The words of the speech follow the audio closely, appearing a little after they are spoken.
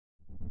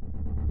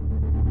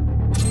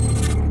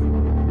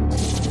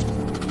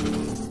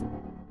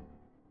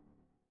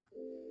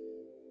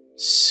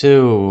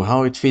So,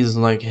 how it feels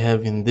like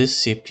having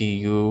this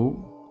CPU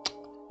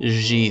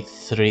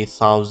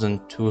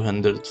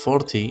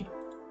G3240?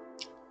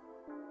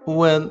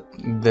 Well,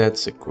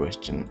 that's a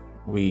question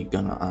we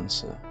gonna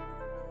answer.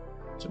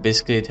 So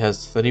basically it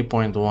has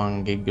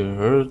 3.1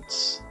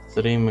 gigahertz,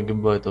 3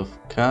 megabyte of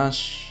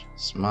cache,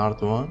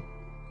 smart one,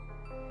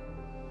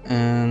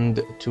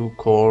 and 2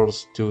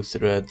 cores, 2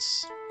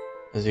 threads.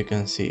 As you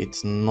can see,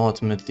 it's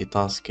not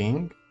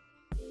multitasking.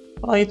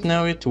 Right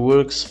now it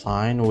works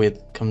fine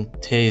with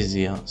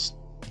Camtasia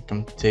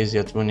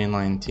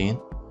 2019.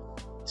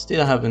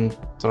 Still haven't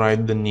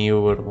tried the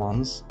newer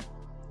ones.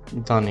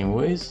 But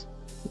anyways,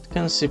 it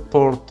can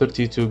support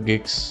 32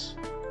 gigs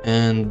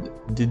and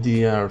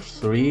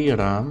DDR3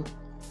 RAM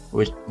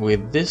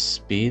with this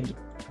speed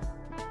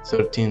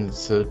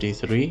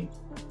 1333,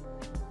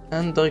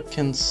 and I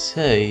can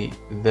say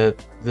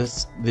that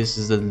this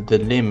is the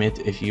limit.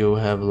 If you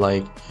have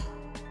like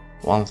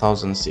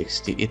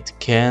 1060, it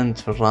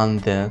can't run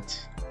that.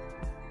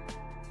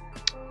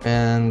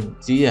 And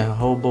yeah,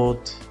 how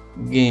about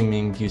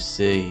gaming, you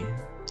say?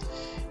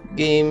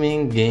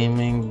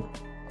 Gaming,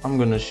 I'm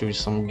gonna show you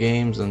some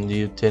games and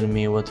you tell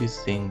me what you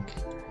think.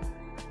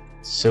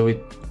 So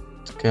it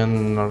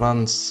can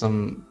run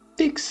some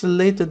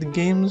pixelated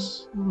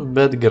games,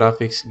 bad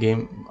graphics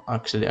game.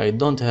 Actually, I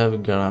don't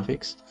have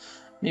graphics.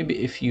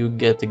 Maybe if you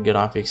get the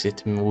graphics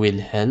it will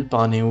help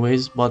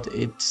anyways, but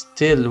it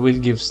still will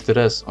give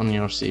stress on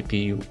your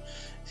CPU.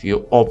 If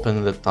you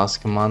open the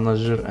task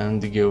manager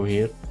and go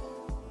here,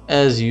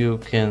 as you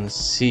can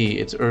see,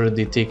 it's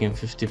already taking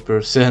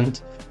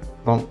 50%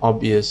 from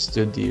OBS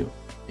Studio.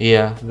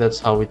 Yeah, that's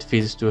how it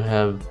feels to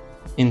have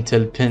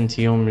Intel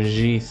Pentium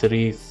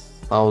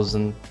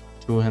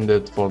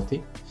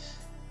G3240.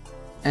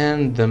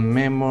 And the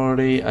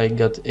memory, I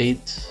got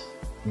 8,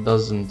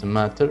 doesn't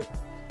matter.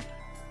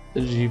 The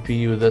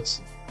GPU,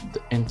 that's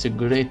the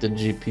integrated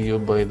GPU,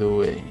 by the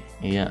way.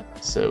 Yeah,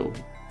 so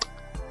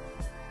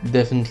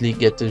definitely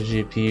get a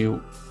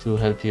GPU to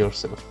help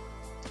yourself.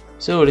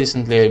 So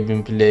recently I've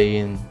been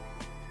playing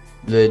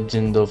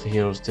Legend of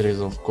Heroes Trails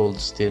of Cold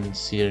Steel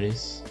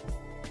series,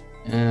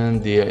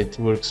 and yeah, it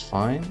works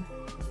fine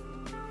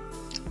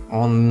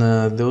on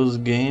those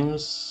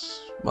games.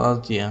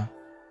 But yeah,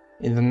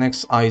 in the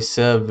next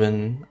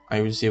i7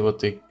 I will see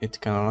what it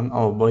can run.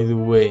 Oh, by the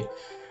way,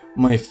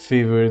 my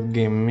favorite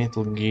game,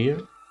 Metal Gear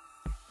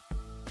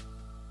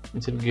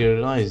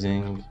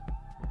Rising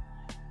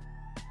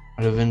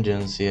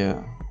Revengeance,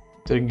 yeah.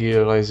 Metal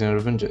Gear Rising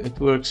Revengeance, it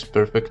works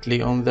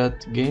perfectly on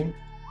that game.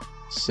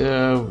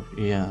 So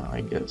yeah, I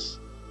guess.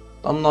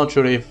 I'm not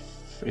sure if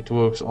it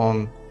works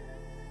on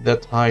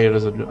that high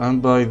resolution.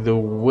 And by the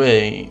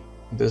way,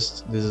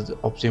 this is the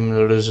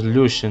optimal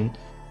resolution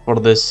for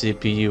the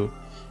CPU.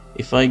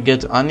 If I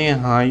get any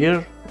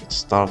higher, it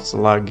starts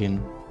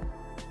lagging.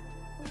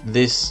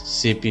 This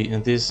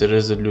CPU, this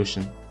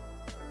resolution,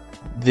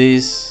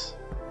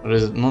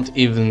 not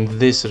even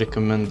this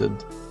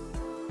recommended,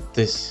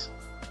 this.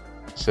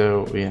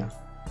 So yeah,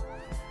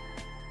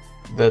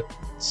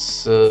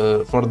 that's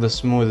for the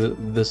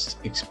smoothest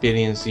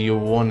experience you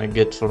wanna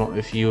get from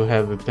if you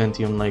have a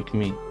Pentium like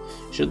me. You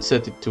should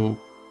set it to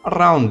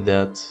around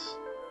that.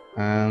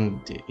 And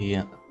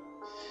yeah,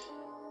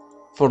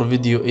 for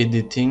video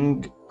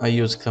editing I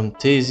use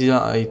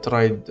Camtasia. I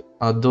tried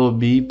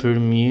Adobe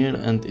Premiere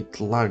and it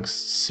lags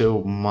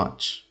so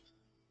much.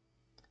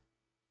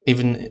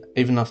 Even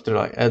after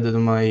I added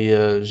my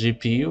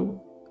GPU,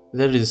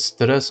 there is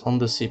stress on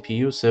the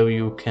CPU, so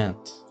you can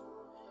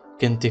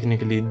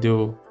technically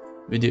do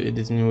video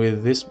editing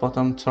with this, but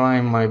I'm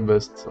trying my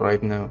best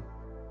right now.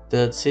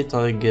 That's it,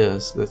 I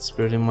guess. That's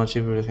pretty much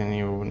everything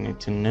you need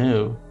to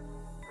know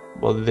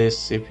about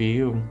this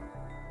CPU.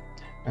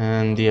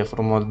 And yeah,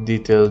 for more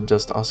details,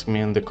 just ask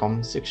me in the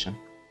comment section.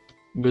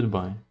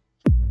 Goodbye.